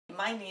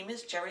My name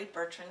is Gerri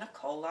Bertrand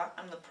Nickola.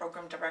 I'm the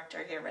program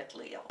director here at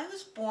Leo. I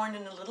was born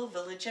in a little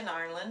village in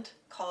Ireland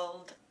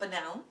called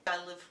Benown.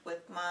 I lived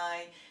with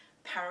my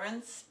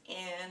parents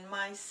and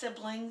my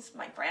siblings,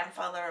 my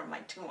grandfather and my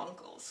two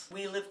uncles.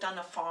 We lived on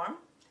a farm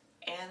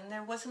and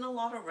there wasn't a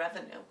lot of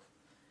revenue.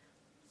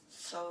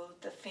 So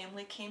the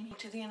family came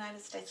to the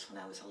United States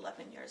when I was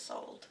 11 years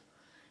old.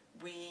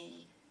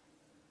 We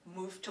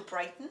moved to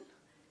Brighton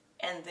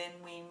and then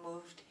we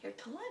moved here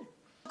to Lynn.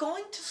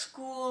 Going to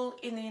school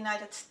in the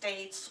United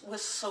States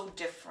was so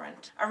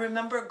different. I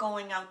remember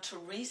going out to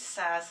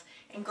recess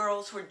and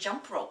girls were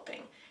jump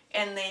roping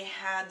and they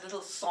had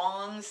little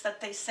songs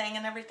that they sang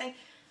and everything.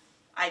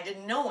 I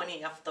didn't know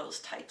any of those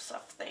types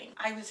of things.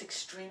 I was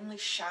extremely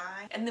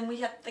shy, and then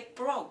we had thick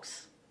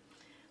brogues.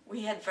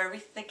 We had very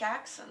thick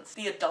accents.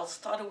 The adults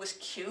thought it was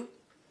cute.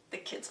 The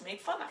kids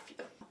made fun of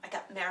you. I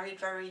got married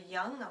very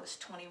young. I was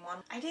 21.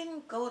 I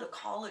didn't go to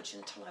college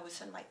until I was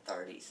in my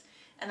 30s,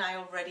 and I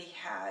already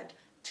had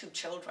 2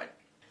 children.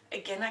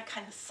 Again, I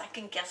kind of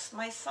second-guessed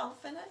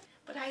myself in it,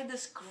 but I had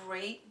this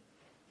great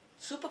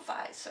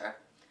supervisor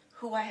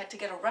who I had to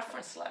get a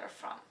reference letter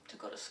from to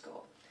go to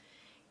school.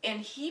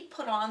 And he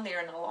put on there,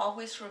 and I'll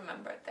always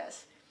remember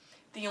this,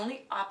 the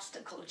only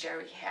obstacle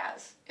Gerri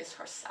has is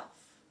herself.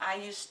 I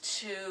used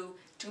to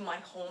do my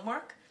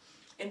homework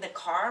in the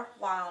car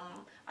while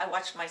I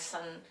watched my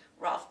son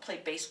Ralph play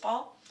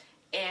baseball,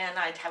 and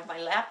I'd have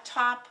my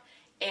laptop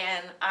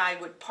and I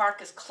would park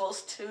as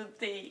close to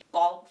the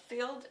ball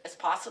field as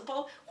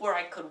possible where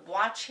I could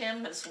watch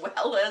him as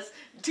well as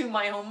do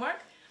my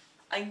homework.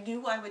 I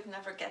knew I would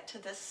never get to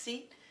this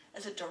seat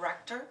as a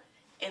director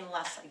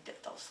unless I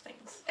did those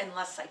things,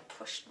 unless I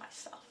pushed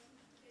myself.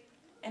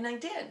 And I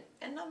did,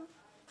 and I'm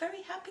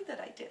very happy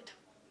that I did.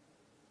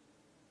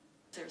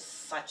 There's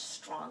such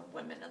strong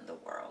women in the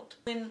world.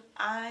 When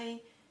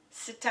I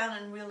sit down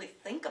and really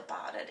think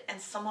about it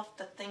and some of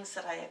the things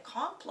that I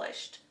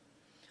accomplished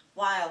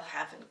while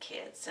having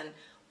kids and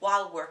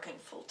while working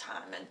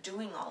full-time and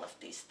doing all of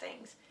these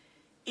things,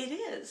 it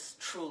is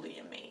truly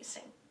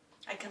amazing.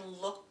 I can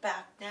look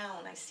back now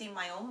and I see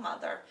my own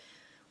mother.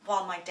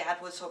 While my dad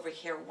was over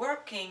here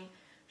working,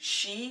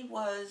 she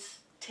was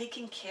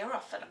taking care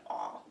of it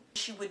all.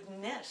 She would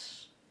knit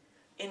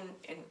in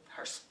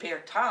her spare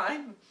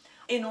time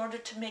in order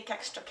to make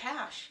extra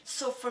cash.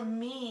 So for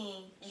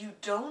me, you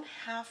don't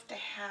have to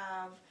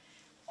have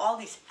all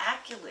these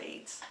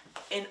accolades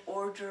in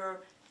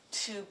order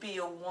to be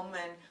a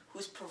woman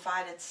who's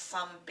provided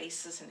some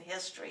basis in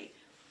history.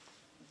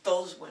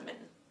 Those women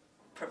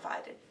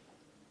provided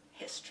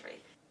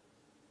history.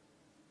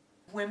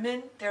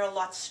 Women, they're a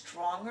lot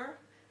stronger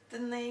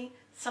than they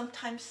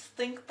sometimes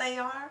think they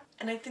are.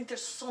 And I think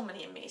there's so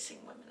many amazing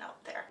women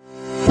out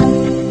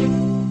there.